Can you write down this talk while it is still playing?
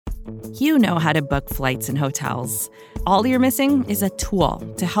You know how to book flights and hotels. All you're missing is a tool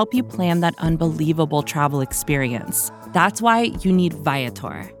to help you plan that unbelievable travel experience. That's why you need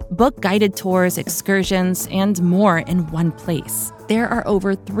Viator. Book guided tours, excursions, and more in one place. There are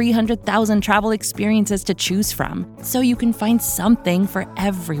over 300,000 travel experiences to choose from, so you can find something for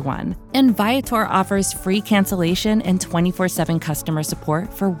everyone. And Viator offers free cancellation and 24/7 customer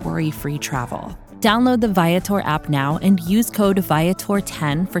support for worry-free travel. Download the Viator app now and use code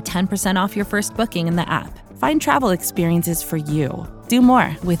Viator10 for 10% off your first booking in the app. Find travel experiences for you. Do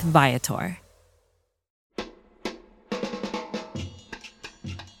more with Viator.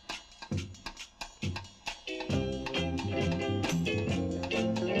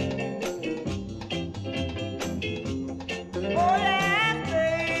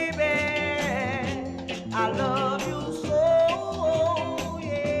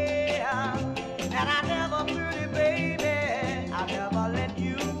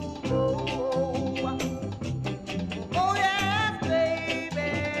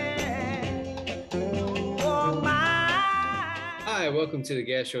 Welcome to the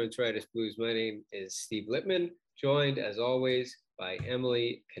Gastroenteritis Blues. My name is Steve Lippman, joined as always by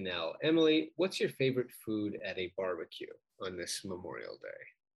Emily Cannell. Emily, what's your favorite food at a barbecue on this Memorial Day?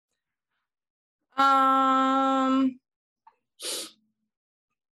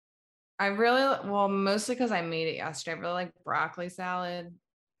 Mostly because I made it yesterday. I really like broccoli salad.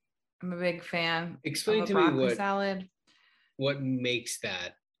 I'm a big fan. Explain of to broccoli me salad. What makes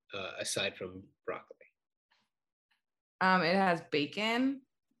that aside from broccoli? It has bacon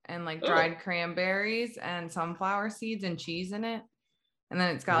and like dried cranberries and sunflower seeds and cheese in it. And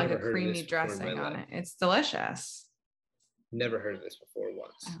then it's got like a creamy dressing on it. It's delicious. Never heard of this before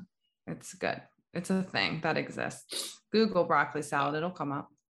once. It's good. It's a thing that exists. Google broccoli salad. It'll come up.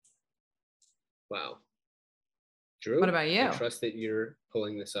 Wow. Drew, what about you? I trust that you're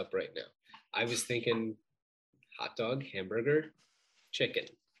pulling this up right now. I was thinking hot dog, hamburger, chicken,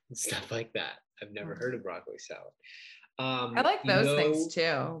 and stuff like that. I've never heard of broccoli salad. I like those things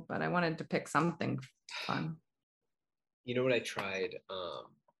too, but I wanted to pick something fun. You know what I tried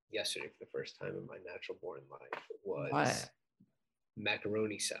yesterday for the first time in my natural born life was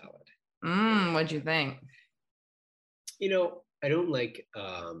macaroni salad. What'd you think? You know, I don't like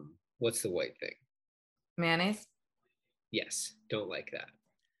what's the white thing? Mayonnaise? Yes, don't like that.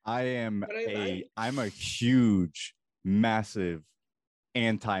 I'm a huge, massive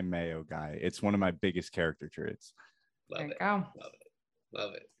anti-mayo guy. It's one of my biggest character traits.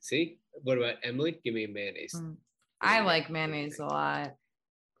 Love it. See? What about Emily? Give me a mayonnaise. I like mayonnaise a lot.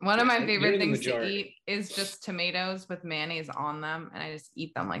 One of my favorite things to eat is just tomatoes with mayonnaise on them, and I just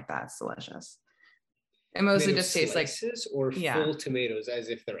eat them like that. It's delicious. It mostly just tastes like full tomatoes as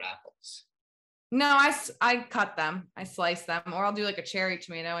if they're apples. No, I cut them, I slice them, or I'll do like a cherry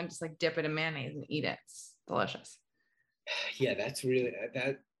tomato and just like dip it in mayonnaise and eat it. It's delicious. Yeah, that's really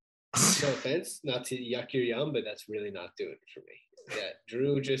that. No offense, not to yuck your yum, but that's really not doing it for me. Yeah,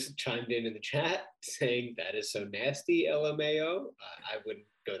 Drew just chimed in the chat saying that is so nasty, LMAO. I wouldn't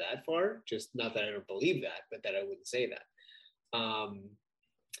go that far. Just not that I don't believe that, but that I wouldn't say that.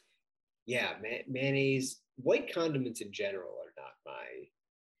 Yeah, mayonnaise, white condiments in general are not my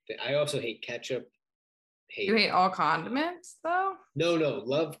thing. I also hate ketchup. You hate all condiments though? No,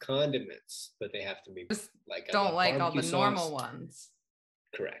 love condiments, but they have to be like don't like all the normal ones.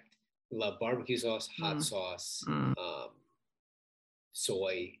 Correct. Love barbecue sauce, hot sauce,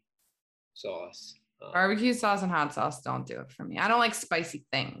 soy sauce. Barbecue sauce and hot sauce don't do it for me. I don't like spicy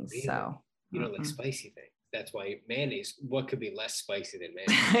things. Really? So you don't like spicy things. That's why mayonnaise. What could be less spicy than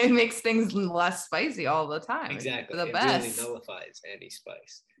mayonnaise? It makes things less spicy all the time. Exactly. The best. Really nullifies any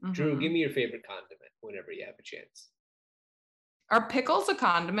spice. Drew, give me your favorite condiment whenever you have a chance. Are pickles a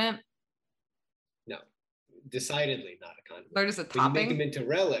condiment? No. Decidedly not a condiment. They're just a topping. When you make them into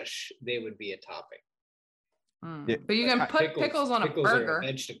relish, they would be a topping. Yeah, but you can put pickles on a burger. Are a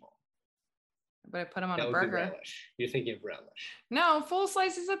vegetable. But I put them on that a would burger. Be relish. You're thinking of relish. No, full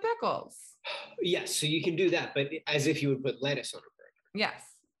slices of pickles. Yes, so you can do that, but as if you would put lettuce on a burger. Yes.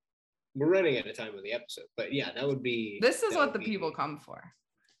 We're running out of time on the episode, but yeah, that would be. This is what the people come for.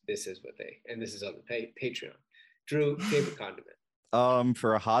 This is what and this is on the Patreon. Drew, favorite condiment?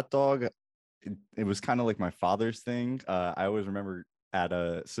 For a hot dog, it was kind of like my father's thing. I always remember at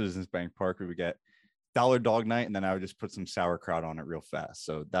a Citizens Bank Park, we would get dollar dog night, and then I would just put some sauerkraut on it real fast.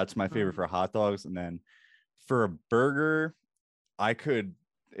 So that's my favorite for hot dogs. And then for a burger, it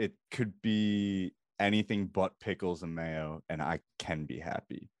could be anything but pickles and mayo, and I can be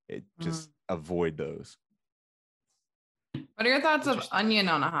happy. Just avoid those. What are your thoughts of onion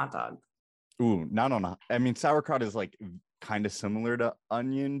on a hot dog? Ooh, not on I mean, sauerkraut is like kind of similar to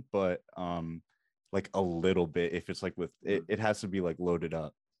onion, but like a little bit. If it's like with it, it has to be like loaded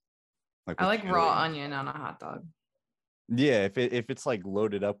up. Like I with like chili. raw onion on a hot dog. Yeah, if it's like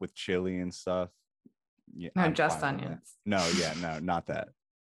loaded up with chili and stuff. Yeah, No, I'm just fine with that. onions. No, yeah, no, not that.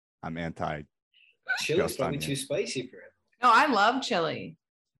 I'm anti. Chili's probably too spicy for him. No, I love chili.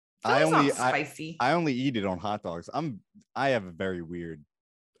 Chili's not spicy. I only eat it on hot dogs. I have a very weird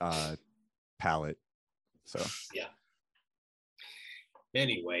palate. So yeah.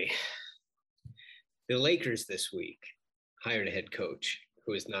 Anyway, the Lakers this week hired a head coach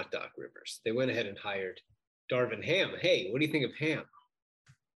who is not Doc Rivers. They went ahead and hired Darvin Ham. Hey, what do you think of ham?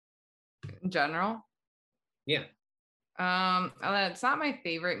 In general? Yeah. It's not my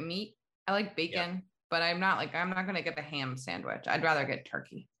favorite meat. I like bacon, but I'm not gonna get the ham sandwich. I'd rather get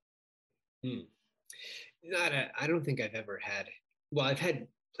turkey. I don't think I've ever had. Well, I've had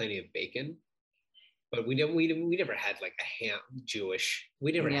plenty of bacon, but we never had like a ham Jewish.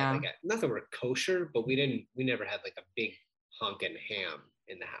 We never had like not that we're kosher, but we never had like a big honkin' ham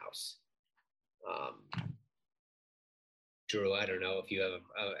in the house. Drew, I don't know if you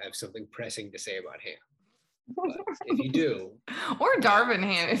have something pressing to say about ham. But if you do, or Darvin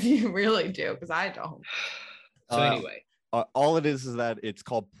ham, if you really do, because I don't. So anyway, all it is that it's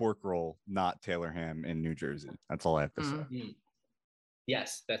called pork roll, not Taylor ham in New Jersey. That's all I have to say.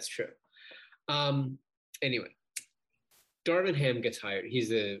 Yes, that's true. Anyway, Darvin Ham gets hired. He's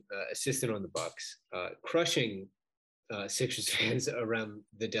the assistant on the Bucks, crushing Sixers fans around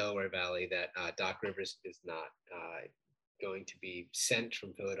the Delaware Valley that Doc Rivers is not going to be sent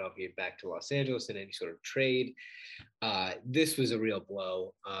from Philadelphia back to Los Angeles in any sort of trade. This was a real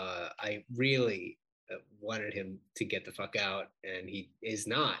blow. I really wanted him to get the fuck out, and he is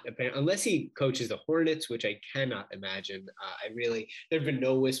not, apparently, unless he coaches the Hornets, which I cannot imagine. There have been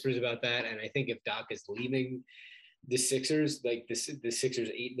no whispers about that, and I think if Doc is leaving the Sixers, like the Sixers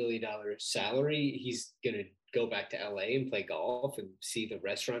 $8 million salary, he's gonna go back to LA and play golf and see the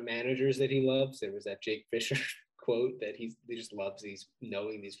restaurant managers that he loves. There was that Jake Fisher quote that he just loves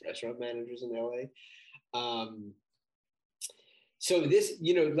knowing these restaurant managers in LA. So this,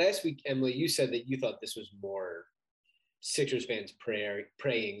 last week, Emily, you said that you thought this was more Sixers fans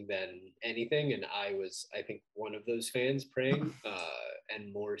praying than anything, and I was, I think, one of those fans praying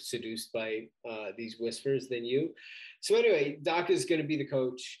and more seduced by these whispers than you. So anyway, Doc is going to be the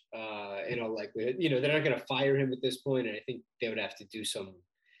coach in all likelihood. They're not going to fire him at this point, and I think they would have to do some,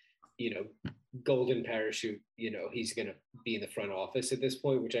 golden parachute. He's going to be in the front office at this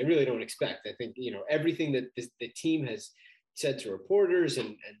point, which I really don't expect. I think, everything that the team has said to reporters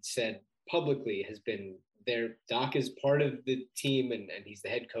and said publicly has been Doc is part of the team and he's the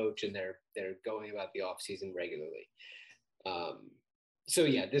head coach, and they're going about the offseason regularly. So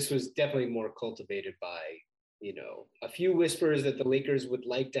yeah, this was definitely more cultivated by, a few whispers that the Lakers would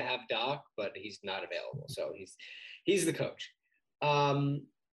like to have Doc, but he's not available. So he's the coach.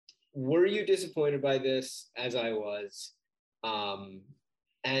 Were you disappointed by this, as I was?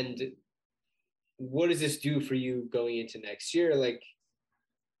 And what does this do for you going into next year? Like,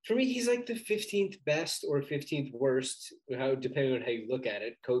 for me, he's like the 15th best or 15th worst, depending on how you look at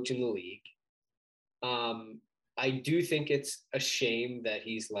it, coach in the league. I do think it's a shame that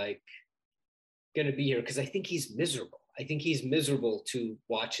he's like going to be here, because I think he's miserable. I think he's miserable to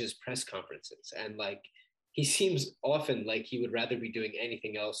watch his press conferences, and like he seems often like he would rather be doing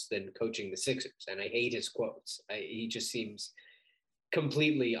anything else than coaching the Sixers. And I hate his quotes. He just seems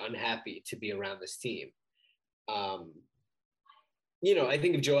completely unhappy to be around this team. I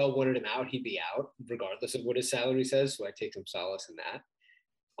think if Joel wanted him out, he'd be out regardless of what his salary says. So I take some solace in that.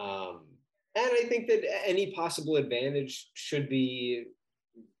 And I think that any possible advantage should be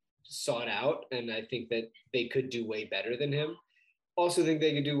sought out. And I think that they could do way better than him. Also think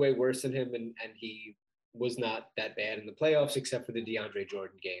they could do way worse than him. And he was not that bad in the playoffs, except for the DeAndre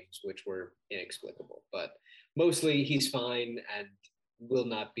Jordan games, which were inexplicable. But mostly he's fine and will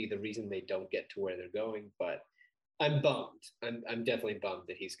not be the reason they don't get to where they're going. But I'm bummed. I'm definitely bummed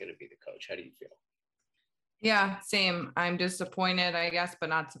that he's going to be the coach. How do you feel? Yeah, same. I'm disappointed, I guess, but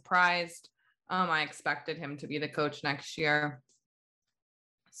not surprised. I expected him to be the coach next year.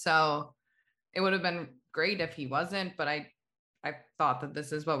 So it would have been great if he wasn't, but I thought that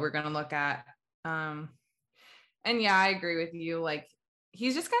this is what we're going to look at. And yeah, I agree with you. Like,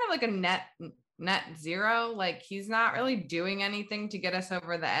 he's just kind of like a net zero. Like, he's not really doing anything to get us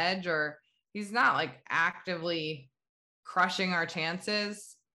over the edge, or he's not like actively crushing our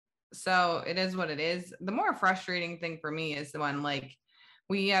chances. So it is what it is. The more frustrating thing for me is the one, like,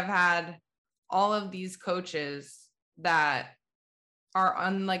 we have had all of these coaches that are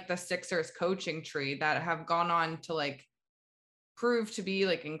on like the Sixers coaching tree that have gone on to like prove to be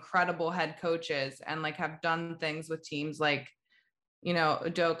like incredible head coaches and like have done things with teams like, you know,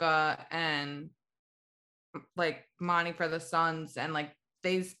 Udoka and like Monty for the Suns, and like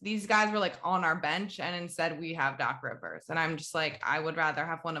these guys were like on our bench, and instead we have Doc Rivers. And I'm just like, I would rather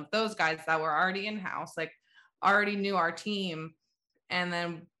have one of those guys that were already in house, like already knew our team, and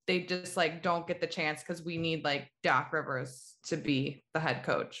then they just like don't get the chance because we need like Doc Rivers to be the head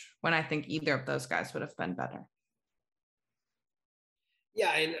coach, when I think either of those guys would have been better.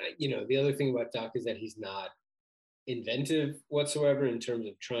 Yeah, and you know, the other thing about Doc is that he's not inventive whatsoever in terms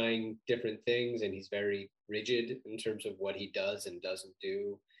of trying different things, and he's very rigid in terms of what he does and doesn't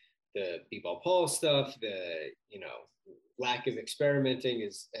do. The B-ball Paul stuff, the, you know, lack of experimenting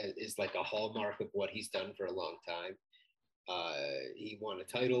is like a hallmark of what he's done for a long time. He won a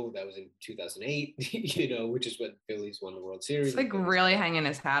title that was in 2008, you know, which is when Phillies won the World Series. It's like really hanging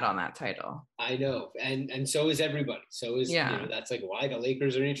his hat on that title. I know, and so is everybody. So is, you know, that's like why the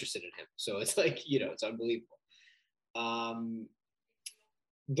Lakers are interested in him. So it's like, you know, it's unbelievable.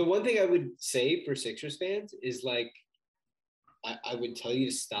 The one thing I would say for Sixers fans is like, I would tell you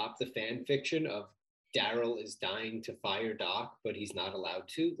to stop the fan fiction of Daryl is dying to fire Doc, but he's not allowed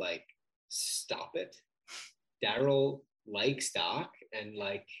to. Like, stop it. Daryl likes Doc, and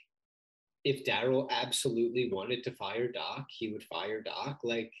like, if Daryl absolutely wanted to fire Doc, he would fire Doc.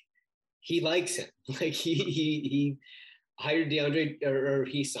 Like, he likes him. Like, he hired DeAndre, or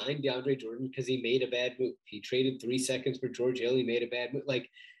he signed DeAndre Jordan because he made a bad move. He traded 3 seconds for George Hill. He made a bad move. Like,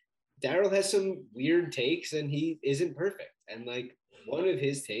 Daryl has some weird takes, and he isn't perfect. And like, one of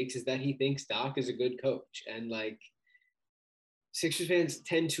his takes is that he thinks Doc is a good coach. And like, Sixers fans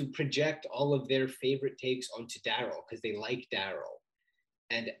tend to project all of their favorite takes onto Daryl because they like Daryl,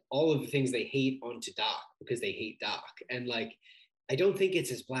 and all of the things they hate onto Doc because they hate Doc. And like, I don't think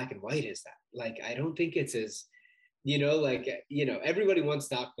it's as black and white as that. Like, I don't think it's as, you know, like, you know, everybody wants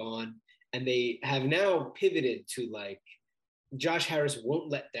Doc gone, and they have now pivoted to like, Josh Harris won't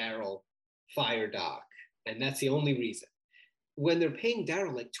let Daryl fire Doc, and that's the only reason. When they're paying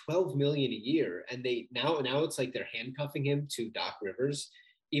Daryl like $12 million a year, and they now it's like they're handcuffing him to Doc Rivers,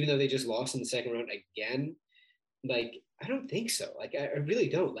 even though they just lost in the second round again. Like, I don't think so. Like, I really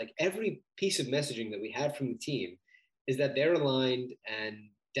don't. Like, every piece of messaging that we have from the team is that they're aligned, and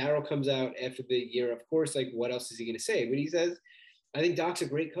Daryl comes out after the year. Of course, like, what else is he going to say? But he says, I think Doc's a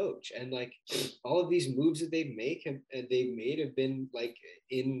great coach, and like, all of these moves that they've made have been like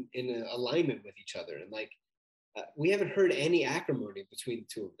in alignment with each other, and like, we haven't heard any acrimony between the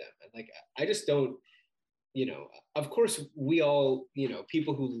two of them. And like, I just don't, you know, of course we all, you know,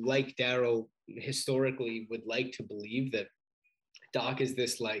 people who like Daryl historically would like to believe that Doc is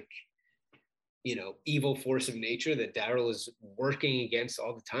this like, you know, evil force of nature that Daryl is working against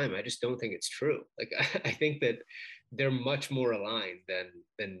all the time. I just don't think it's true. Like, I think that they're much more aligned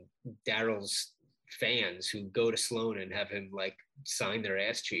than Daryl's fans who go to Sloan and have him like sign their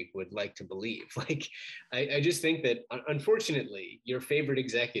ass cheek would like to believe. Like, I just think that unfortunately your favorite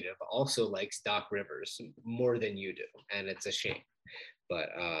executive also likes Doc Rivers more than you do, and it's a shame. But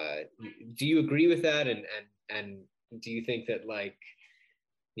do you agree with that? And do you think that, like,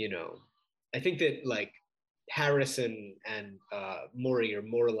 you know, I think that like Harris and Morey are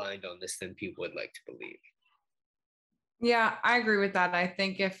more aligned on this than people would like to believe. Yeah, I agree with that. I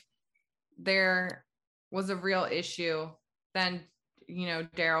think if there was a real issue, then, you know,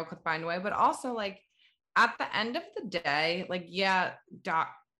 Daryl could find a way. But also, like, at the end of the day, like, yeah, Doc,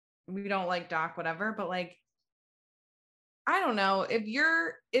 we don't like Doc, whatever, but like, I don't know,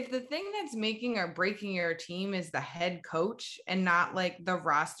 if the thing that's making or breaking your team is the head coach and not like the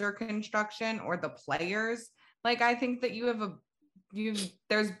roster construction or the players, like, I think that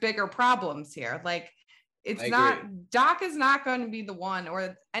there's bigger problems here. Like, it's not, Doc is not going to be the one,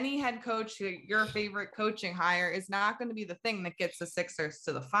 or any head coach, your favorite coaching hire is not going to be the thing that gets the Sixers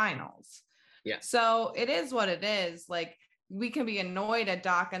to the finals. Yeah. So it is what it is. Like, we can be annoyed at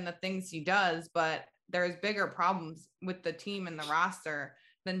Doc and the things he does, but there's bigger problems with the team and the roster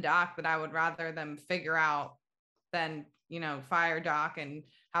than Doc that I would rather them figure out than, you know, fire Doc and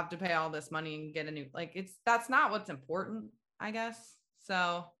have to pay all this money and get a new, like, that's not what's important, I guess.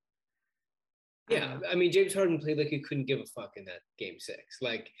 So yeah, I mean, James Harden played like he couldn't give a fuck in that game 6.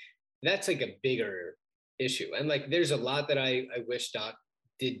 Like, that's like a bigger issue. And like, there's a lot that I wish Doc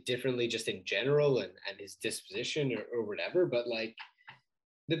did differently just in general, and his disposition or whatever. But like,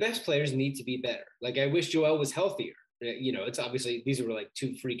 the best players need to be better. Like, I wish Joel was healthier. You know, it's obviously, these were like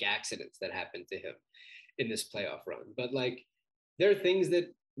 2 freak accidents that happened to him in this playoff run. But like, there are things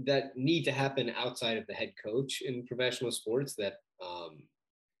that need to happen outside of the head coach in professional sports that I'm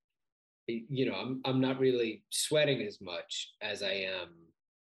not really sweating as much as I am,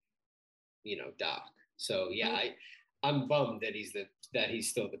 Doc. So yeah, I'm bummed that he's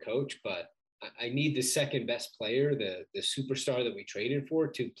still the coach, but I need the second best player, the superstar that we traded for,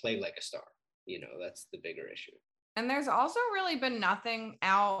 to play like a star. That's the bigger issue. And there's also really been nothing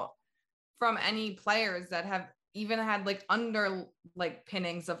out from any players that have even had like under like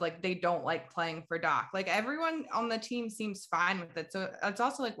pinnings of like they don't like playing for Doc. Like everyone on the team seems fine with it. So it's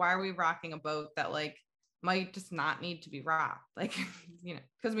also like, why are we rocking a boat that like might just not need to be rocked? Like,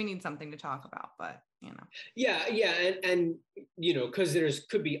 because we need something to talk about, but Yeah. And because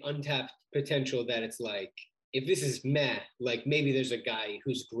could be untapped potential that it's like, if this is meh, like maybe there's a guy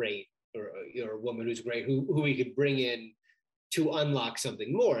who's great or a woman who's great who we could bring in to unlock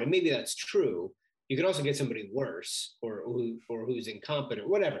something more. And maybe that's true. You could also get somebody worse or who's incompetent,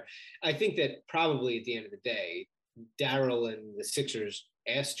 whatever. I think that probably at the end of the day, Daryl and the Sixers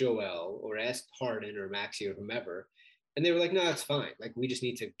asked Joel or asked Harden or Maxey or whomever, and they were like, no, that's fine. Like, we just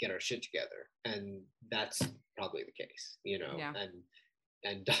need to get our shit together. And that's probably the case, Yeah.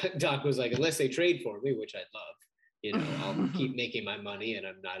 And Doc was like, unless they trade for me, which I'd love, I'll keep making my money, and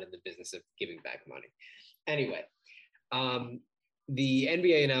I'm not in the business of giving back money. Anyway, the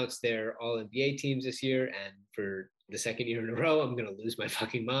NBA announced their All-NBA teams this year, and for the second year in a row, I'm going to lose my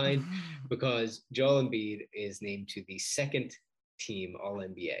fucking mind because Joel Embiid is named to the second team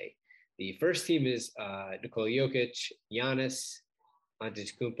All-NBA. The first team is Nikola Jokic, Giannis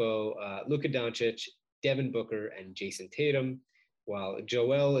Antetokounmpo, Luka Doncic, Devin Booker, and Jason Tatum, while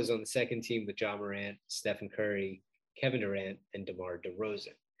Joel is on the second team with Ja Morant, Stephen Curry, Kevin Durant, and DeMar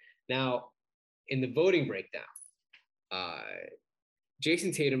DeRozan. Now, in the voting breakdown,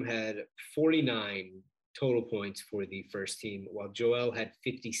 Jason Tatum had 49 total points for the first team, while Joel had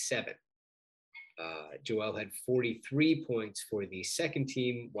 57. Joel had 43 points for the second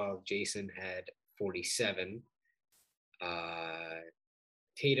team, while Jason had 47.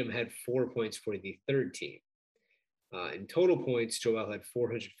 Tatum had 4 points for the third team. In total points, Joel had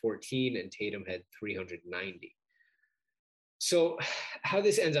 414 and Tatum had 390. So how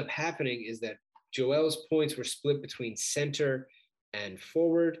this ends up happening is that Joel's points were split between center and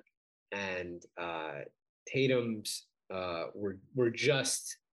forward, and Tatum's were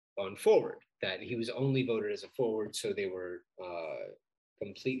just on forward, that he was only voted as a forward, so they were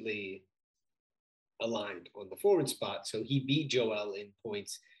completely aligned on the forward spot. So he beat Joel in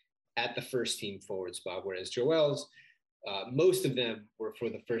points at the first team forward spot, whereas Joel's, most of them were for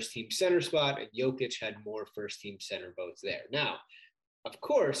the first team center spot, and Jokic had more first team center votes there. Now, of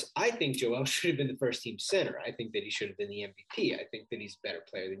course, I think Joel should have been the first team center. I think that he should have been the MVP. I think that he's a better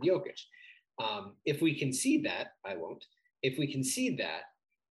player than Jokic. If we concede that, I won't. If we concede that,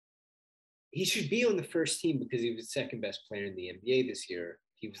 he should be on the first team because he was the second best player in the NBA this year.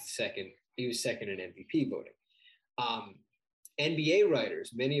 He was second in MVP voting. NBA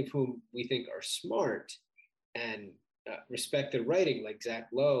writers, many of whom we think are smart and respect their writing, like Zach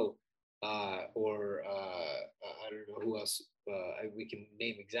Lowe, or I don't know who else we can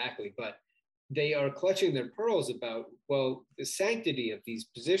name exactly, but they are clutching their pearls about, well, the sanctity of these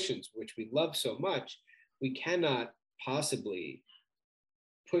positions, which we love so much. We cannot possibly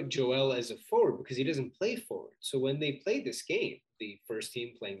put Joel as a forward because he doesn't play forward. So when they play this game, the first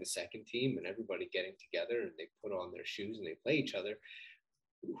team playing the second team and everybody getting together and they put on their shoes and they play each other,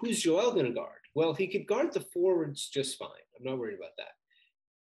 who's Joel going to guard? Well, he could guard the forwards just fine. I'm not worried about that.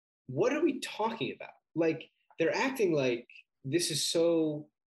 What are we talking about? Like, they're acting like this is so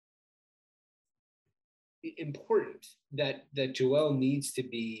important that Joel needs to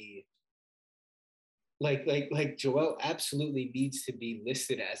be like Joel absolutely needs to be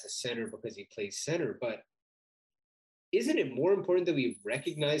listed as a center because he plays center. But isn't it more important that we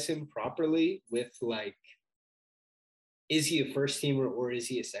recognize him properly with, like, is he a first teamer or is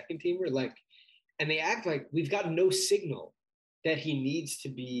he a second teamer? Like, and they act like we've got no signal that he needs to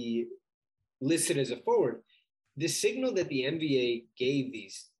be listed as a forward. The signal that the NBA gave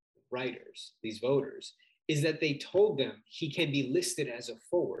these writers, these voters, is that they told them he can be listed as a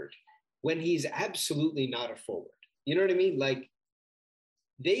forward when he's absolutely not a forward. You know what I mean? Like,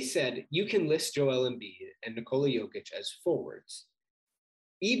 they said you can list Joel Embiid and Nikola Jokic as forwards,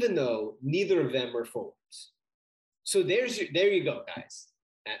 even though neither of them are forwards. So there you go, guys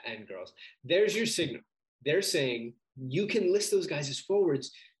and girls. There's your signal. They're saying you can list those guys as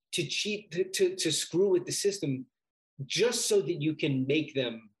forwards to cheat, to screw with the system, just so that you can make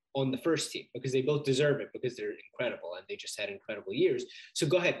them on the first team, because they both deserve it, because they're incredible and they just had incredible years. So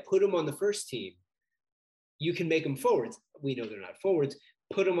go ahead, put them on the first team. You can make them forwards. We know they're not forwards.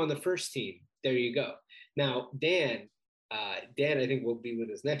 Put them on the first team. There you go. Now, Dan, Dan, I think, will be with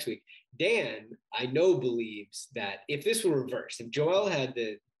us next week. Dan, I know, believes that if this were reversed, if Joel had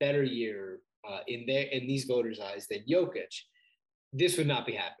the better year in these voters' eyes than Jokic, this would not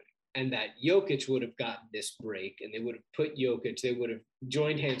be happening. And that Jokic would have gotten this break, and they would have put Jokic, they would have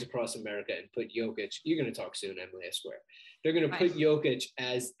joined hands across America and put Jokic, you're going to talk soon, Emily, I swear. They're going to put Jokic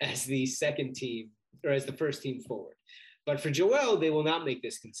as the second team, or as the first team forward. But for Joel, they will not make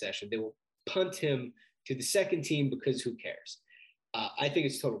this concession. They will punt him to the second team because who cares? I think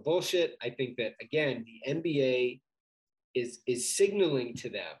it's total bullshit. I think that, again, the NBA is signaling to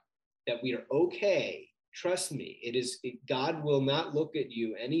them that we are okay. Trust me, God will not look at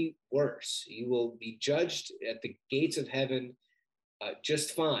you any worse. You will be judged at the gates of heaven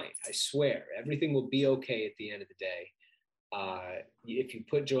just fine. I swear, everything will be okay at the end of the day. If you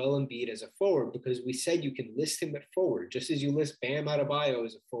put Joel Embiid as a forward, because we said you can list him at forward, just as you list Bam Adebayo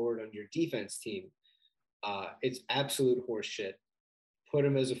as a forward on your defense team. It's absolute horseshit. Put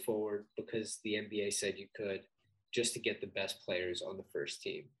him as a forward because the NBA said you could, just to get the best players on the first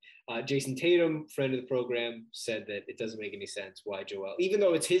team. Jason Tatum, friend of the program, said that it doesn't make any sense why Joel, even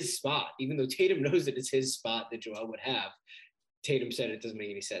though it's his spot, even though Tatum knows that it's his spot that Joel would have, Tatum said it doesn't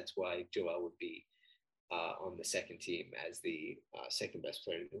make any sense why Joel would be on the second team as the second best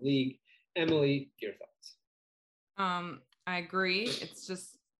player in the league. Emily, your thoughts? I agree. It's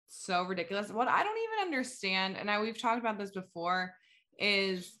just so ridiculous. What I don't even understand, and we've talked about this before,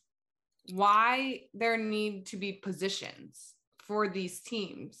 is why there need to be positions for these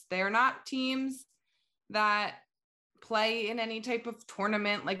teams. They are not teams that play in any type of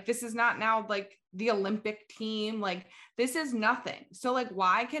tournament. Like, this is not now like the Olympic team. Like, this is nothing. So like,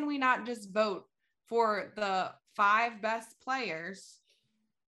 why can we not just vote for the 5 best players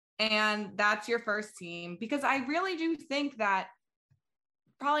and that's your first team? Because I really do think that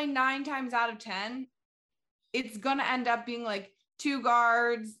probably 9 times out of 10, it's going to end up being like 2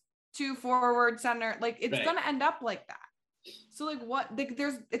 guards, 2 forward, center. Like, it's going to end up like that. So like, what, like,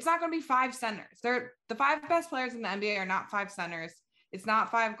 it's not going to be 5 centers. The 5 best players in the NBA are not 5 centers. It's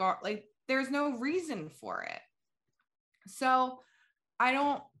not 5 guard. Like, there's no reason for it. So I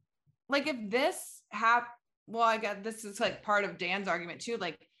don't like, if this well, I guess this is like part of Dan's argument too.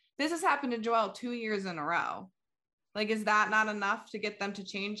 Like, this has happened to Joel 2 years in a row. Like, is that not enough to get them to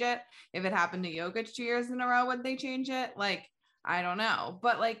change it? If it happened to Jokic 2 years in a row, would they change it? Like, I don't know.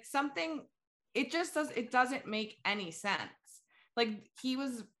 But like, it doesn't make any sense. Like, he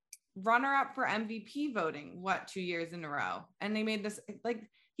was runner up for MVP voting, 2 years in a row. And they made this, like,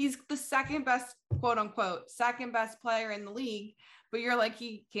 he's the second best, quote unquote, second best player in the league. But you're like,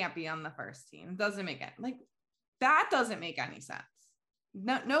 he can't be on the first team. It doesn't make it. Like, that doesn't make any sense.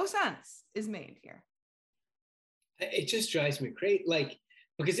 No sense is made here. It just drives me crazy. Like,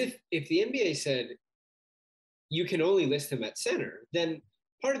 because if the NBA said you can only list him at center, then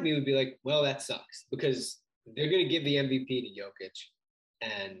part of me would be like, well, that sucks, because they're going to give the MVP to Jokic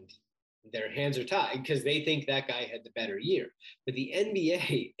and their hands are tied because they think that guy had the better year. But the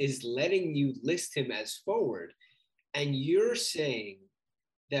NBA is letting you list him as forward, and you're saying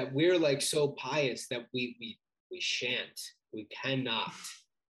that we're like so pious that we cannot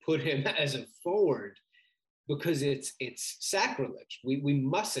put him as a forward because it's sacrilege. We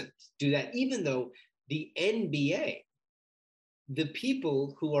mustn't do that, even though the NBA, the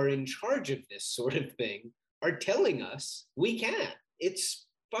people who are in charge of this sort of thing, are telling us we can. It's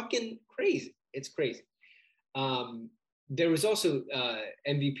fucking crazy. It's crazy. There was also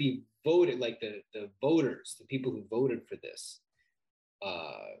MVP voted, like the voters, the people who voted for this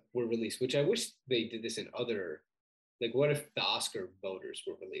were released, which I wish they did this in other. Like, what if the Oscar voters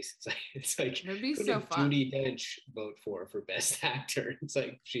were released? It's like it'd be who so did fun. Judi Dench vote for Best Actor? It's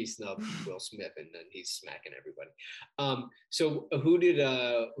like she snubbed Will Smith, and then he's smacking everybody. So who did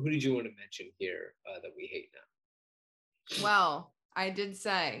you want to mention here that we hate now? Well, I did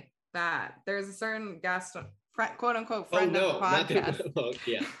say that there's a certain guest, quote unquote, friend of the podcast.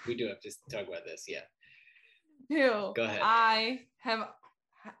 Yeah, we do have to talk about this. Yeah. Who Go ahead. I have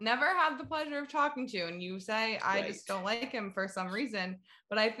never had the pleasure of talking to, and you say I just don't like him for some reason,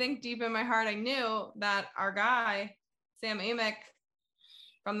 but I think deep in my heart I knew that our guy Sam Amick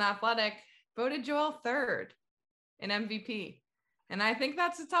from The Athletic voted Joel 3rd in MVP, and I think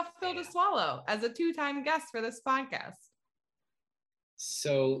that's a tough pill to swallow as a 2-time guest for this podcast.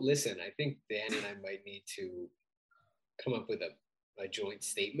 So listen, I think Dan and I might need to come up with a joint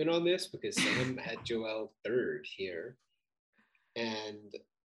statement on this, because Sam had Joel 3rd here, and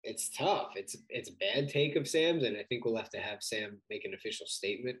it's tough. It's a bad take of Sam's, and I think we'll have to have Sam make an official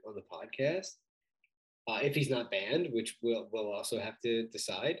statement on the podcast if he's not banned, which we'll also have to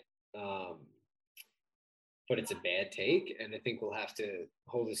decide. But but it's a bad take. And I think we'll have to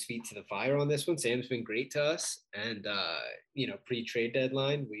hold his feet to the fire on this one. Sam's been great to us. And, pre-trade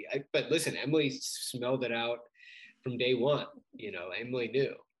deadline, but listen, Emily smelled it out from day one. Emily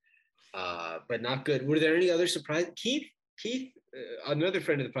knew, but not good. Were there any other surprises? Keith, another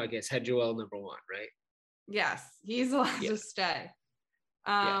friend of the podcast, had Joel number 1, right? Yes, he's allowed to stay.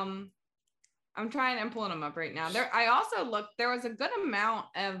 I'm I'm pulling him up right now. I also looked, there was a good amount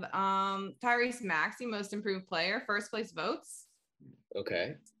of Tyrese Maxey most improved player, first place votes.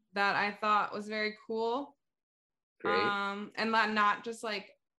 Okay. That I thought was very cool. Great. And not just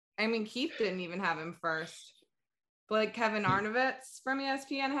Keith didn't even have him first. But Kevin Arnovitz from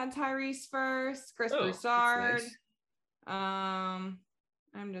ESPN had Tyrese first, Chris Broussard. Nice. I'm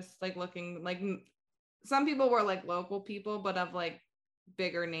just looking some people were local people, but of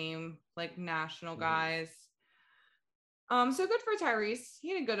bigger name, national guys. So good for Tyrese.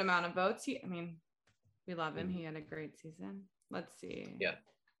 He had a good amount of votes. We love him. He had a great season. Let's see. Yeah.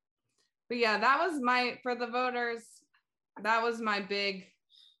 But yeah, that was for the voters, that was my big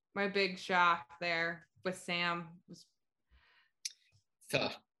shock there with Sam. It's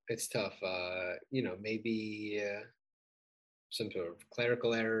tough. Maybe some sort of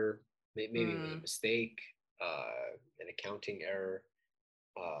clerical error, maybe it was a mistake, an accounting error.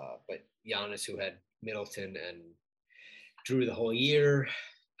 But Giannis, who had Middleton and Drew the whole year,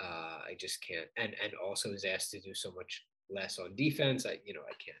 I just can't. And also is asked to do so much less on defense. I can't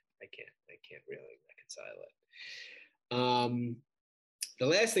really reconcile it. The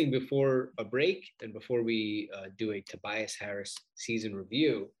last thing before a break and before we do a Tobias Harris season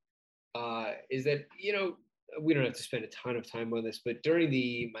review is that, we don't have to spend a ton of time on this, but during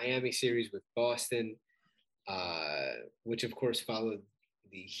the Miami series with Boston, which of course followed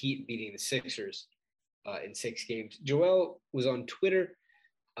the Heat beating the Sixers in 6 games, Joel was on Twitter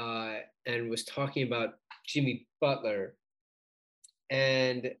and was talking about Jimmy Butler.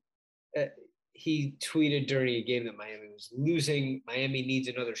 And he tweeted during a game that Miami was losing, Miami needs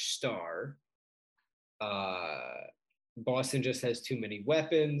another star. Boston just has too many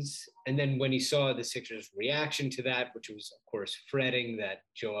weapons. And then when he saw the Sixers' reaction to that, which was, of course, fretting that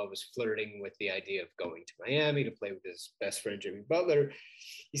Joel was flirting with the idea of going to Miami to play with his best friend, Jimmy Butler,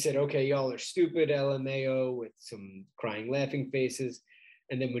 he said, okay, y'all are stupid, LMAO, with some crying, laughing faces.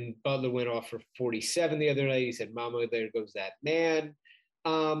 And then when Butler went off for 47 the other night, he said, mama, there goes that man.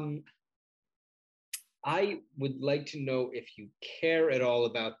 I would like to know if you care at all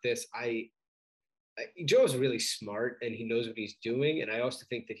about this. Joe's really smart and he knows what he's doing. And I also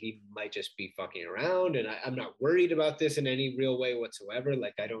think that he might just be fucking around. And I'm not worried about this in any real way whatsoever. To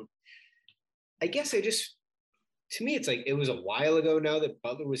me, it's it was a while ago now that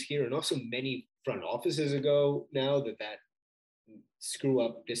Butler was here, and also many front offices ago now that screw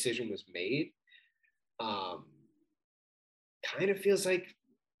up decision was made. Kind of feels like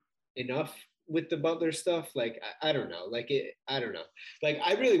enough with the Butler stuff. I don't know. I don't know.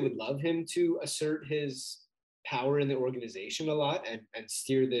 I really would love him to assert his power in the organization a lot and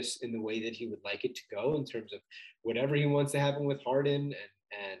steer this in the way that he would like it to go in terms of whatever he wants to happen with Harden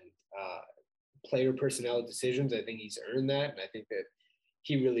and player personnel decisions. I think he's earned that. And I think that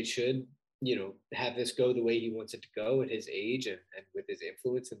he really should, have this go the way he wants it to go at his age and with his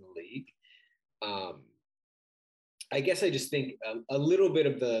influence in the league. I guess I just think a little bit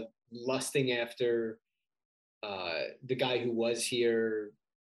of the lusting after the guy who was here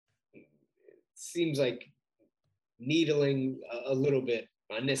seems like needling a little bit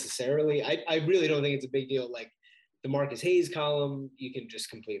unnecessarily. I really don't think it's a big deal. The Marcus Hayes column, you can just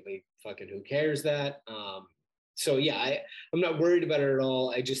completely fucking who cares that. So yeah, I'm not worried about it at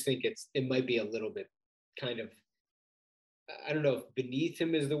all. I just think it might be a little bit kind of, I don't know if beneath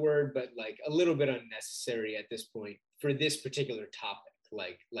him is the word, but a little bit unnecessary at this point for this particular topic.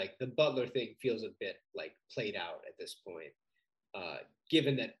 The Butler thing feels a bit played out at this point,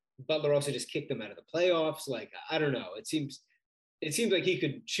 given that Butler also just kicked them out of the playoffs. I don't know. It seems like he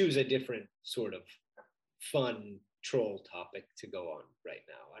could choose a different sort of fun troll topic to go on right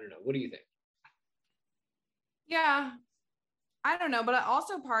now. I don't know. What do you think? Yeah, I don't know. But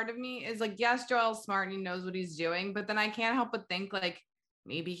also part of me is yes, Joel's smart and he knows what he's doing. But then I can't help but think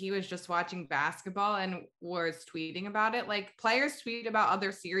maybe he was just watching basketball and was tweeting about it. Players tweet about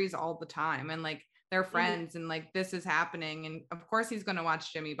other series all the time and they're friends and this is happening. And of course he's going to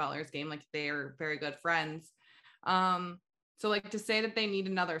watch Jimmy Butler's game. They're very good friends. So to say that they need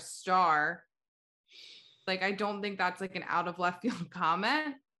another star, I don't think that's an out of left field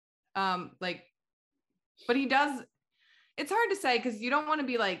comment. But he does. It's hard to say because you don't want to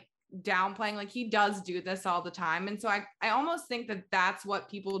be downplaying, like he does do this all the time. And so I almost think that that's what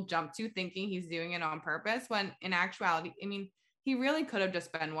people jump to, thinking he's doing it on purpose, when in actuality, I mean, he really could have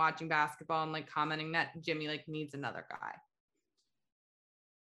just been watching basketball and like commenting that Jimmy like needs another guy.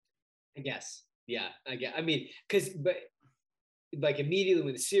 I guess. Yeah, I guess. I mean, but like immediately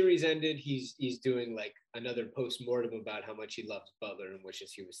when the series ended, he's doing like another post-mortem about how much he loves Butler and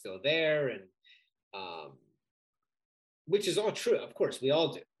wishes he was still there. And which is all true. Of course, we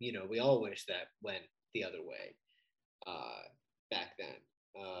all do. You know, we all wish that went the other way back then.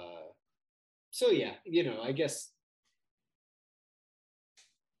 So yeah, you know, I guess.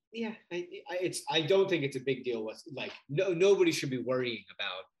 Yeah, I don't think it's a big deal. Like nobody should be worrying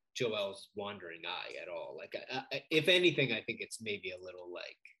about Joel's wandering eye at all. Like, if anything, I think it's maybe a little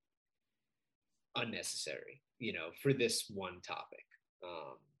like unnecessary, you know, for this one topic.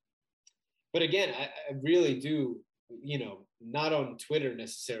 But again, I really do, you know, not on Twitter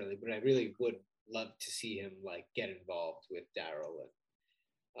necessarily, but I really would love to see him like get involved with Daryl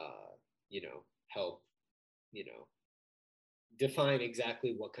and, you know, help, you know, define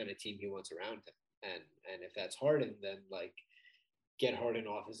exactly what kind of team he wants around him. And if that's Harden, then like get Harden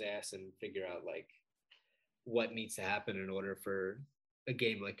off his ass and figure out like what needs to happen in order for a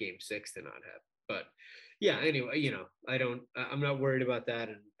game like Game 6 to not happen. But yeah, anyway, you know, I'm not worried about that.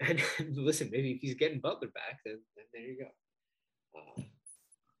 And listen, maybe if he's getting Butler back, then there you go.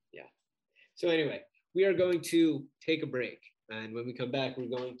 Yeah. So anyway, we are going to take a break. And when we come back, we're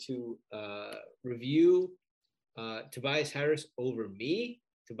going to review Tobias Harris over me.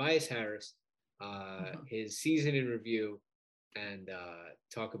 Tobias Harris, his season in review, and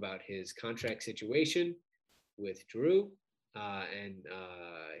talk about his contract situation with Drew and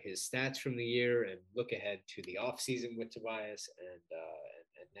his stats from the year, and look ahead to the off season with Tobias and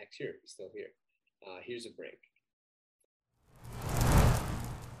next year if he's still here. Here's a break.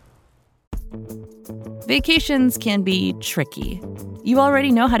 Vacations can be tricky. You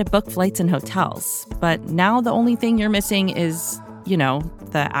already know how to book flights and hotels, but now the only thing you're missing is, you know,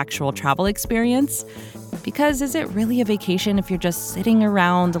 the actual travel experience. Because is it really a vacation if you're just sitting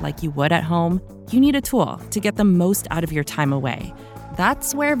around like you would at home? You need a tool to get the most out of your time away.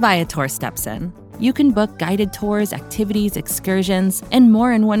 That's where Viator steps in. You can book guided tours, activities, excursions, and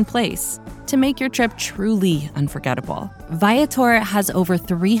more in one place to make your trip truly unforgettable. Viator has over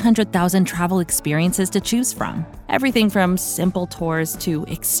 300,000 travel experiences to choose from. Everything from simple tours to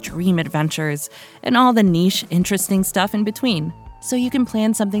extreme adventures and all the niche, interesting stuff in between. So you can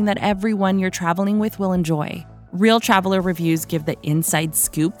plan something that everyone you're traveling with will enjoy. Real traveler reviews give the inside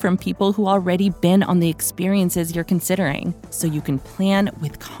scoop from people who already been on the experiences you're considering, so you can plan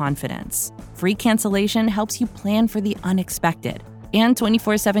with confidence. Free cancellation helps you plan for the unexpected. And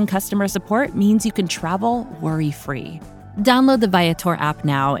 24/7 customer support means you can travel worry-free. Download the Viator app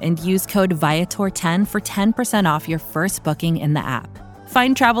now and use code Viator10 for 10% off your first booking in the app.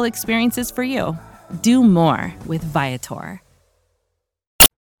 Find travel experiences for you. Do more with Viator.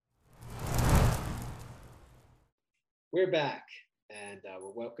 We're back, and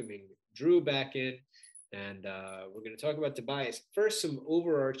we're welcoming Drew back in, and we're going to talk about Tobias. First, some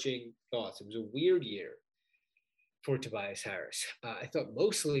overarching thoughts. It was a weird year for Tobias Harris. I thought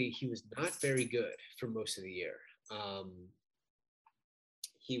mostly he was not very good for most of the year.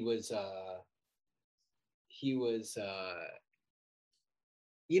 He was,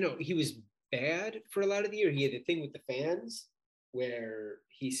 you know, he was bad for a lot of the year. He had the thing with the fans where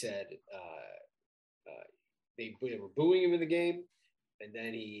he said, they were booing him in the game, and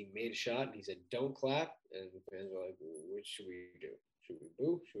then he made a shot and he said, "Don't clap." And the fans were like, "Which should we do? Should we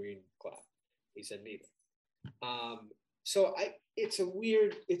boo? Should we clap?" He said neither. So it's a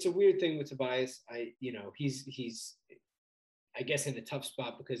weird thing with Tobias. He's I guess in a tough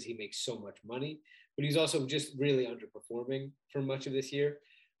spot because he makes so much money, but he's also just really underperforming for much of this year.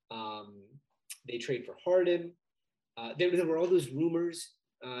 They trade for Harden. There were all those rumors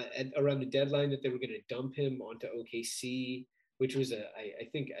around the deadline that they were going to dump him onto OKC, which was I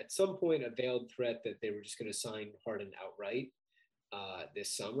think at some point a veiled threat that they were just going to sign Harden outright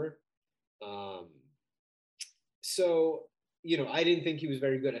this summer. So, you know, I didn't think he was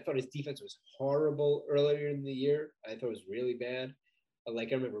very good. I thought his defense was horrible earlier in the year. I thought it was really bad.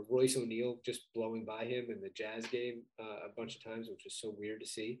 Like I remember Royce O'Neal just blowing by him in the Jazz game a bunch of times, which was so weird to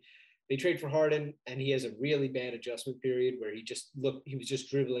see. They trade for Harden, and he has a really bad adjustment period where he was just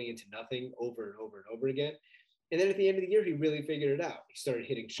dribbling into nothing over and over and over again. And then at the end of the year, he really figured it out. He started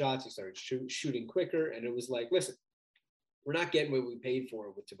hitting shots. He started shooting quicker. And it was like, listen, we're not getting what we paid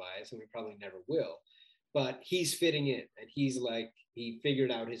for with Tobias, and we probably never will. But he's fitting in, and he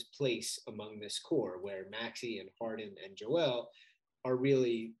figured out his place among this core where Maxey and Harden and Joel are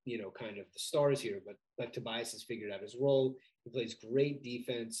really, kind of the stars here. But Tobias has figured out his role. He plays great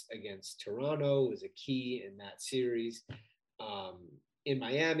defense against Toronto, was a key in that series. In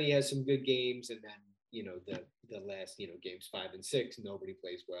Miami, he has some good games, and then the last games 5 and 6, nobody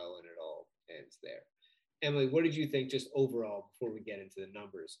plays well, and it all ends there. Emily, what did you think just overall before we get into the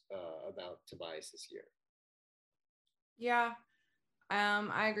numbers about Tobias this year? Yeah,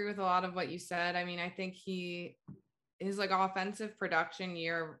 I agree with a lot of what you said. I mean, I think his like offensive production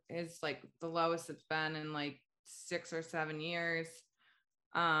year is like the lowest it's been in like 6 or 7 years.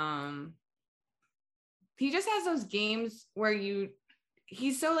 He just has those games where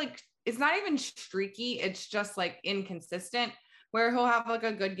he's so like, it's not even streaky. It's just like inconsistent, where he'll have like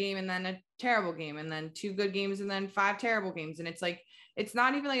a good game and then a terrible game and then 2 good games and then 5 terrible games. And it's like, it's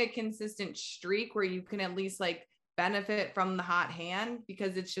not even like a consistent streak where you can at least like benefit from the hot hand,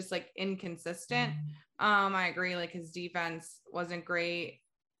 because it's just like inconsistent. I agree. Like his defense wasn't great.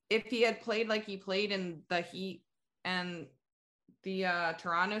 If he had played like he played in the Heat and the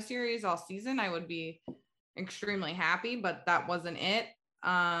Toronto series all season, I would be extremely happy, but that wasn't it.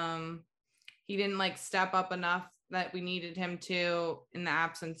 He didn't like step up enough that we needed him to in the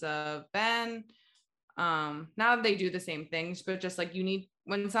absence of Ben. Now they do the same things, but just like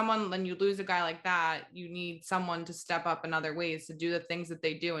when you lose a guy like that, you need someone to step up in other ways to do the things that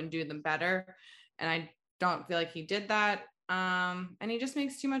they do and do them better. And I don't feel like he did that. And he just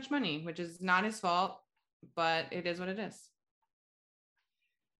makes too much money, which is not his fault, but it is what it is.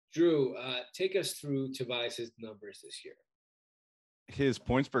 Drew, take us through Tobias's numbers this year. His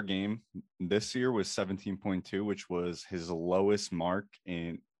points per game this year was 17.2, which was his lowest mark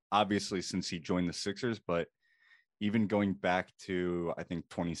in obviously since he joined the Sixers, but even going back to, I think,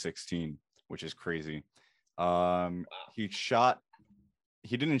 2016, which is crazy. Wow.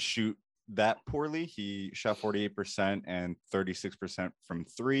 He didn't shoot that poorly. He shot 48% and 36% from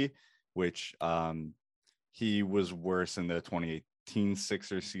 3, which he was worse in the 2018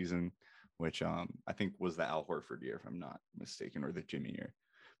 Sixers season, which I think was the Al Horford year, if I'm not mistaken, or the Jimmy year.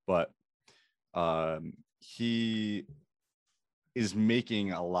 But he is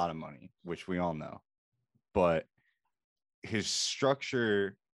making a lot of money, which we all know. But his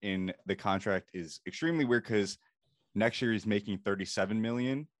structure in the contract is extremely weird, because next year he's making $37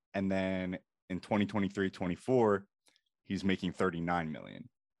 million, and then in 2023-24 he's making $39 million.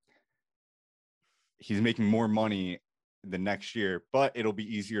 He's making more money the next year, but it'll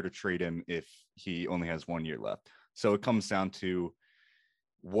be easier to trade him if he only has 1 year left. So it comes down to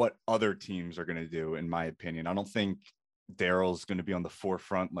what other teams are going to do, in my opinion. I don't think Daryl's going to be on the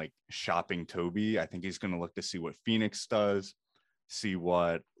forefront, like shopping Toby. I think he's going to look to see what Phoenix does, see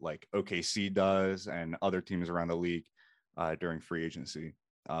what like OKC does and other teams around the league during free agency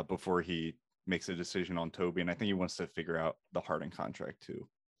before he makes a decision on Toby. And I think he wants to figure out the Harden contract too.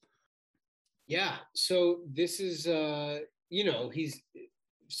 Yeah. So this is, he's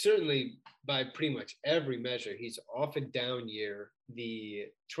certainly by pretty much every measure, he's off a down year. The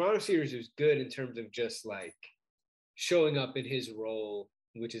Toronto series was good in terms of just like showing up in his role,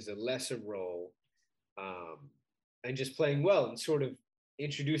 which is a lesser role, and just playing well and sort of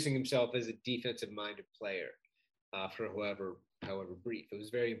introducing himself as a defensive minded player for however brief. It was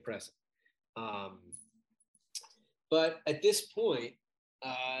very impressive. But at this point,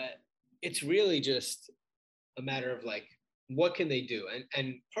 it's really just a matter of like, what can they do?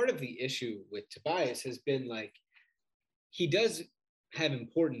 And part of the issue with Tobias has been like, he does have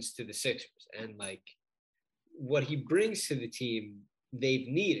importance to the Sixers, and like what he brings to the team, they've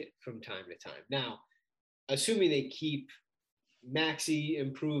needed from time to time. Now, assuming they keep Maxey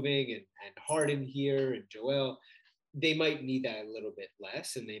improving and Harden here and Joel, they might need that a little bit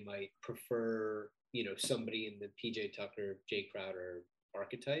less, and they might prefer, somebody in the PJ Tucker, Jay Crowder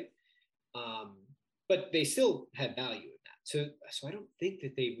archetype. But they still have value in that. So I don't think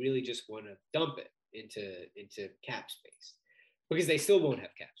that they really just want to dump it into cap space, because they still won't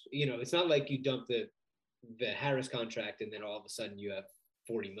have caps. It's not like you dump the Harris contract and then all of a sudden you have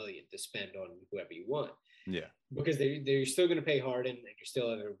 $40 million to spend on whoever you want. Yeah. Because they're still going to pay Harden and you still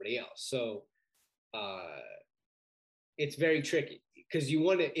have everybody else. So it's very tricky, because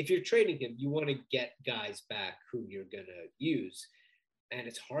if you're trading him, you want to get guys back who you're going to use. And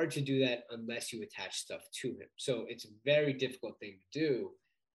it's hard to do that unless you attach stuff to him. So it's a very difficult thing to do,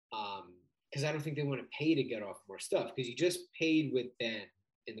 because I don't think they want to pay to get off more stuff, because you just paid with Ben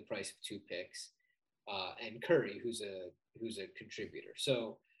in the price of 2 picks and Curry, who's a contributor.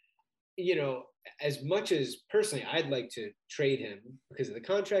 So, as much as personally I'd like to trade him because of the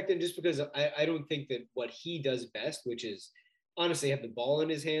contract, and just because I don't think that what he does best, which is honestly have the ball in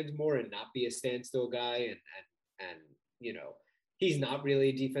his hands more and not be a standstill guy and he's not really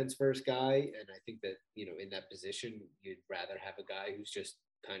a defense first guy. And I think that, in that position, you'd rather have a guy who's just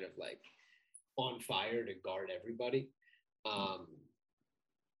kind of like on fire to guard everybody.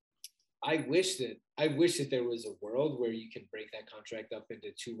 I wish that there was a world where you can break that contract up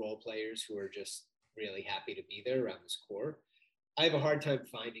into 2 role players who are just really happy to be there around this core. I have a hard time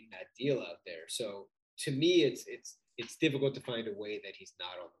finding that deal out there. So to me, it's difficult to find a way that he's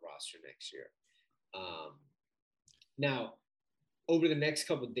not on the roster next year. Now, over the next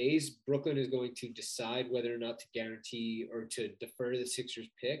couple of days, Brooklyn is going to decide whether or not to guarantee or to defer the Sixers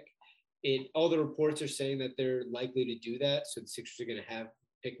pick. All the reports are saying that they're likely to do that. So the Sixers are going to have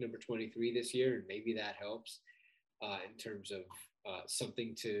pick number 23 this year, and maybe that helps in terms of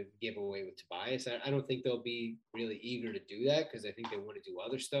something to give away with Tobias. I don't think they'll be really eager to do that because I think they want to do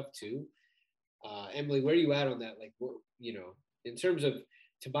other stuff too. Emily, where are you at on that? Like, in terms of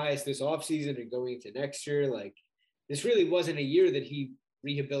Tobias this offseason and going into next year, like, this really wasn't a year that he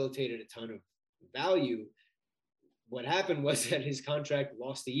rehabilitated a ton of value. What happened was that his contract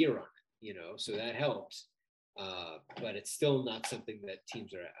lost a year on it, so that helps. But it's still not something that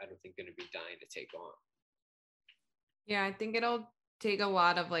teams are, I don't think, going to be dying to take on. Yeah, I think it'll take a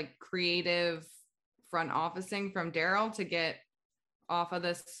lot of like creative front officing from Daryl to get off of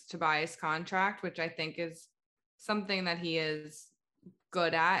this Tobias contract, which I think is something that he is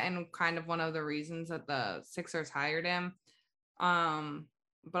good at and kind of one of the reasons that the Sixers hired him.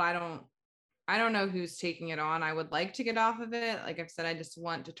 But I don't know who's taking it on. I would like to get off of it. Like I've said, I just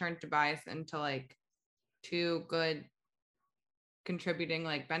want to turn Tobias into like 2 good contributing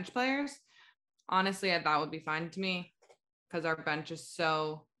like bench players. Honestly, that would be fine to me because our bench is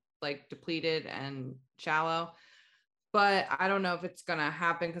so like depleted and shallow. But I don't know if it's going to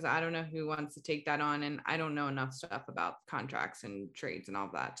happen because I don't know who wants to take that on. And I don't know enough stuff about contracts and trades and all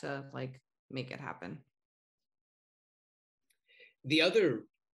that to like make it happen. The other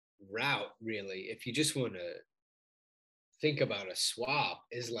route, really, if you just want to think about a swap,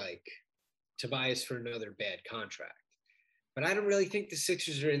 is like Tobias for another bad contract. But I don't really think the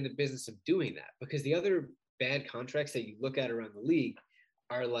Sixers are in the business of doing that because the other bad contracts that you look at around the league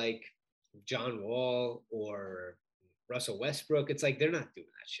are like John Wall or Russell Westbrook. It's like they're not doing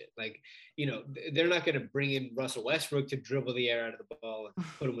that shit. Like, they're not going to bring in Russell Westbrook to dribble the air out of the ball and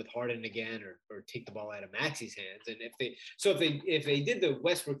put him with Harden again or take the ball out of Maxi's hands. And if they did the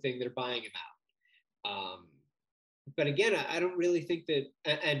Westbrook thing, they're buying him out. But again, I don't really think that,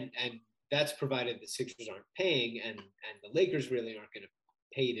 and that's provided the Sixers aren't paying and the Lakers really aren't going to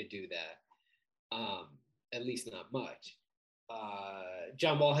pay to do that. At least not much.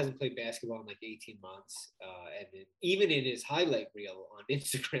 John Wall hasn't played basketball in like 18 months. And even in his highlight reel on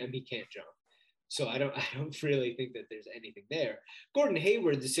Instagram, he can't jump. So I don't really think that there's anything there. Gordon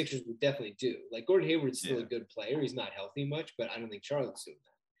Hayward, the Sixers would definitely do. Like Gordon Hayward's still a good player. He's not healthy much, but I don't think Charlotte's doing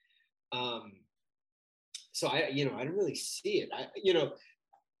that. So I don't really see it.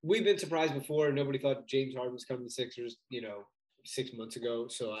 We've been surprised before. Nobody thought James Harden was coming to the Sixers, 6 months ago.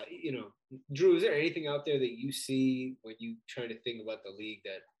 So, Drew, is there anything out there that you see when you try to think about the league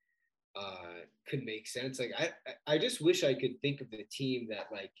that could make sense? Like, I just wish I could think of the team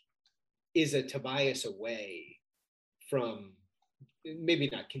that like is a Tobias away from maybe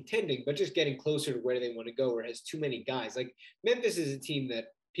not contending, but just getting closer to where they want to go, or has too many guys. Like Memphis is a team that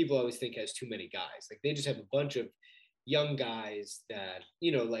people always think has too many guys. Like they just have a bunch of young guys that,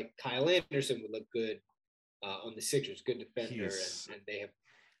 like Kyle Anderson would look good on the Sixers, good defender, and they have.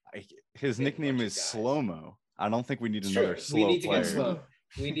 His nickname is Slow-Mo. I don't think we need another slow player. We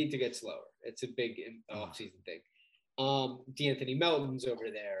need to get slower. It's a big off-season thing. D'Anthony Melton's over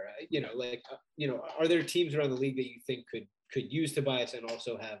there. Are there teams around the league that you think could use Tobias and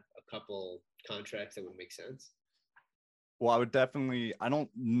also have a couple contracts that would make sense? Well, I don't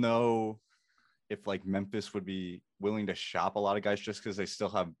know if like Memphis would be willing to shop a lot of guys just because they still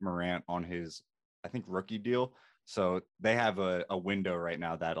have Morant on his, I think, rookie deal. So they have a window right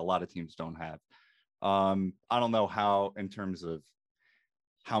now that a lot of teams don't have. I don't know how, in terms of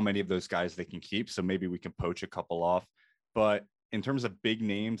how many of those guys they can keep. So maybe we can poach a couple off. But in terms of big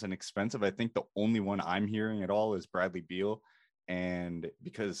names and expensive, I think the only one I'm hearing at all is Bradley Beal. And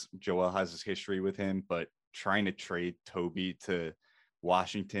because Joel has his history with him, but trying to trade Toby to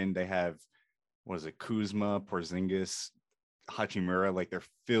Washington, they have, Kuzma, Porzingis, Hachimura, like they're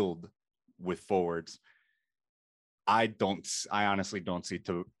filled with forwards. I honestly don't see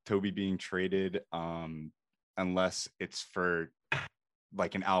Toby being traded unless it's for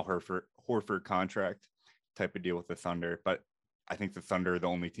like an Al Horford contract type of deal with the Thunder. But I think the Thunder are the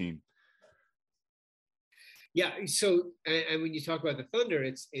only team. Yeah. So, and when you talk about the Thunder,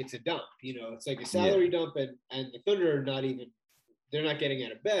 it's a dump. It's like a salary dump, and the Thunder are not even they're not getting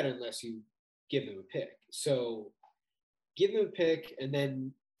out of bed unless you give them a pick. So give them a pick, and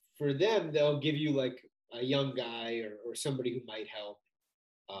then for them, they'll give you like a young guy or somebody who might help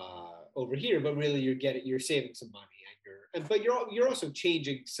over here, but really you're saving some money, but you're also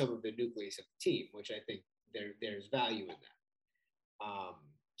changing some of the nucleus of the team, which I think there's value in that.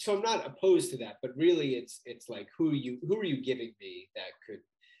 So I'm not opposed to that, but really it's like who are you giving me that could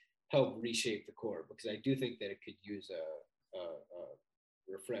help reshape the core, because I do think that it could use a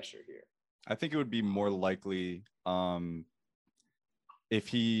refresher here. I think it would be more likely if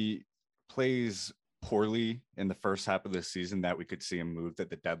he plays poorly in the first half of the season that we could see him moved at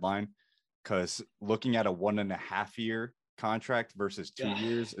the deadline, because looking at a 1.5 year contract versus 2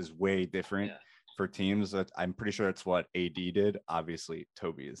 years is way different for teams. I'm pretty sure that's what AD did. Obviously,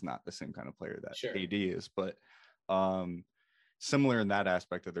 Toby is not the same kind of player that AD is, but similar in that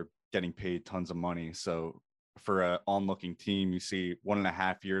aspect that they're getting paid tons of money. So for an onlooking team, you see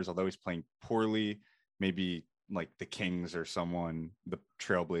 1.5 years, although he's playing poorly, maybe like the Kings or someone, the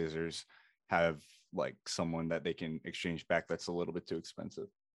Trailblazers have like someone that they can exchange back that's a little bit too expensive.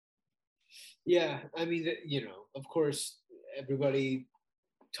 Yeah, I mean, of course, everybody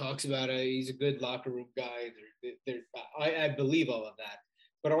talks about he's a good locker room guy. I believe all of that,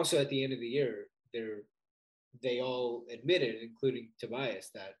 but also at the end of the year, they all admitted, including Tobias,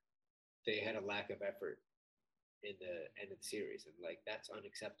 that they had a lack of effort in the end of the series, and like that's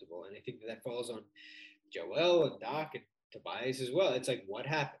unacceptable. And I think that falls on Joel and Doc and Tobias as well. It's like, what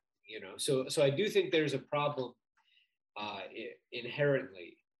happened? So I do think there's a problem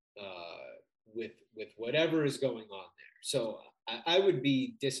inherently with whatever is going on there. So I would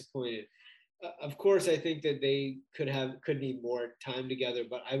be disappointed. Of course, I think that they could need more time together,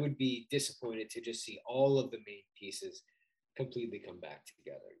 but I would be disappointed to just see all of the main pieces completely come back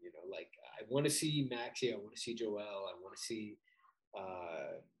together. Like I want to see Maxey, I want to see Joel, I want to see.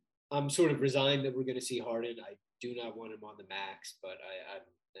 I'm sort of resigned that we're going to see Harden. I do not want him on the max, but I'm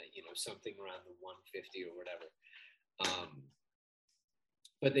something around the 150 or whatever.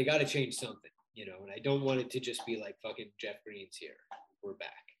 But they got to change something, and I don't want it to just be like fucking Jeff Green's here, we're back.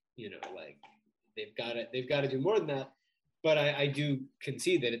 Like they've got to do more than that. But I do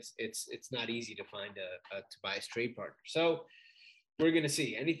concede that it's not easy to find a Tobias trade partner. So we're gonna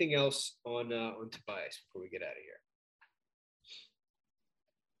see. Anything else on Tobias before we get out of here?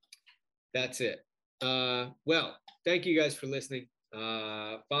 That's it. Well, thank you guys for listening.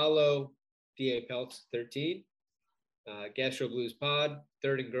 Follow DA Peltz 13, Gastro Blues Pod,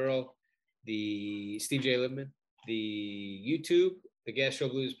 Third and Girl, the Steve J. Libman, the YouTube, the Gastro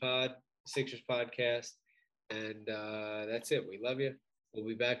Blues Pod, Sixers Podcast, and that's it. We love you. We'll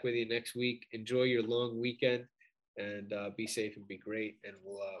be back with you next week. Enjoy your long weekend, and be safe and be great. And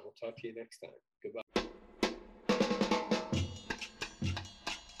we'll talk to you next time. Goodbye.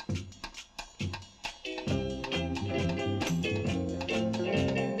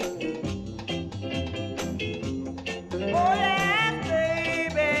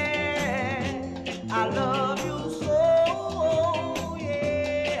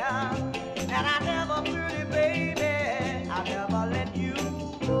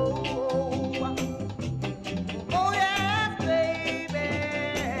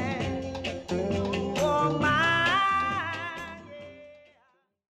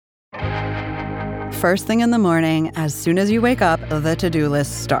 First thing in the morning, as soon as you wake up, the to-do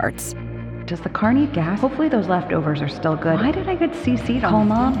list starts. Does the car need gas? Hopefully those leftovers are still good. Why did I get CC'd on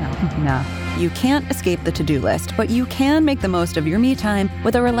Mom? No. You can't escape the to-do list, but you can make the most of your me time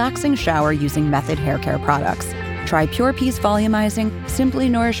with a relaxing shower using Method Hair Care products. Try Pure Peace Volumizing, Simply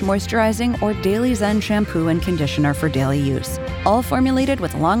Nourish Moisturizing, or Daily Zen Shampoo and Conditioner for daily use. All formulated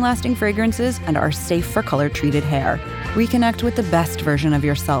with long-lasting fragrances and are safe for color-treated hair. Reconnect with the best version of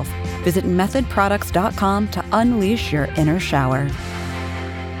yourself. Visit methodproducts.com to unleash your inner shower.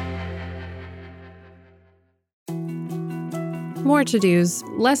 More to-dos,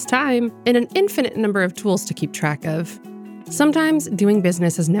 less time, and an infinite number of tools to keep track of. Sometimes doing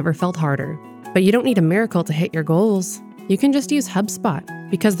business has never felt harder, but you don't need a miracle to hit your goals. You can just use HubSpot,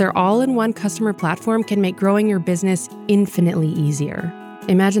 because their all-in-one customer platform can make growing your business infinitely easier.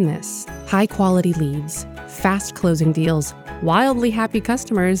 Imagine this: high-quality leads, fast closing deals, wildly happy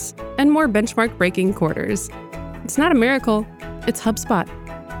customers, and more benchmark-breaking quarters. It's not a miracle, it's HubSpot.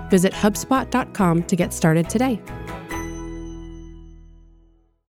 Visit HubSpot.com to get started today.